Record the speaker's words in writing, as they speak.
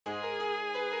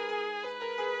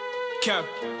Kevv.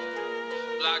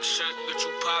 Black shirt, get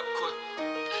you pop quick.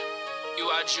 You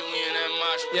are Julian and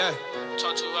Marsh. Yeah.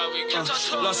 Talk to how we get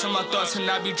lost in my thoughts and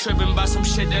I be tripping by some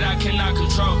shit that I cannot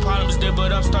control. Problems did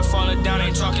but up, start falling down,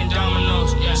 ain't talking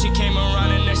dominoes. She came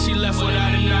around and then she left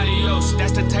without an adios.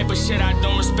 That's the type of shit I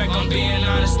don't respect, I'm being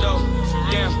honest though.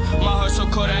 Damn, my heart so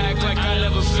cold I act like I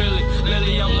never feel it.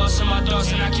 Lately I'm lost in my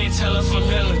thoughts and I can't tell if I'm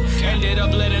healing. Ended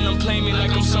up letting them play me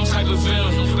like I'm some type of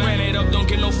villain. Ran it up, don't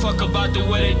give no fuck about the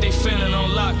way that they feeling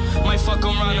on lock. Might fuck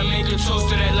around and make a toast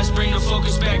to that. Let's bring the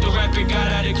focus back. The rap it got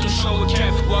out of control with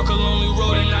Kevv. Walk a lonely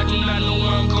road and I do not know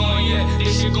where I'm going yet.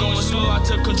 This shit going slow, I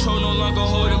took control, no longer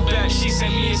holding back. She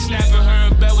sent me a snap of her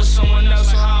in bed with someone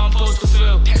else, so how I'm supposed to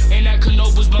feel? Ain't that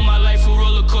Canobas, but my life a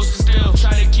roller coaster still.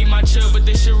 Trying to keep my chill, but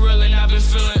this shit real and I've been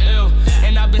feeling ill.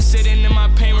 And I've been sitting in my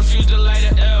pain, refuse to light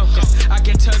a L. I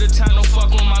can tell the time don't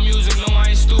fuck with my music. No, I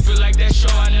ain't stupid like that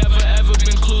show, I never ever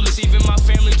been clueless. Even my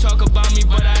family talk about me,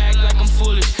 but I act like I'm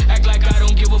foolish. Act like I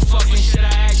don't give a fuck when shit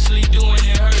I actually do and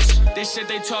it hurts. This shit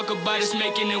they talk about is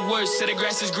making it worse. Say the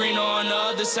grass is greener on the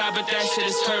other side, but that shit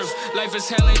is turf. Life is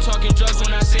hell, ain't talking drugs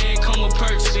when I say it come with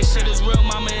perks. This shit is real,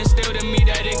 mama instilled in me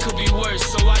that it could be worse.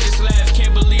 So I just laugh,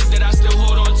 can't believe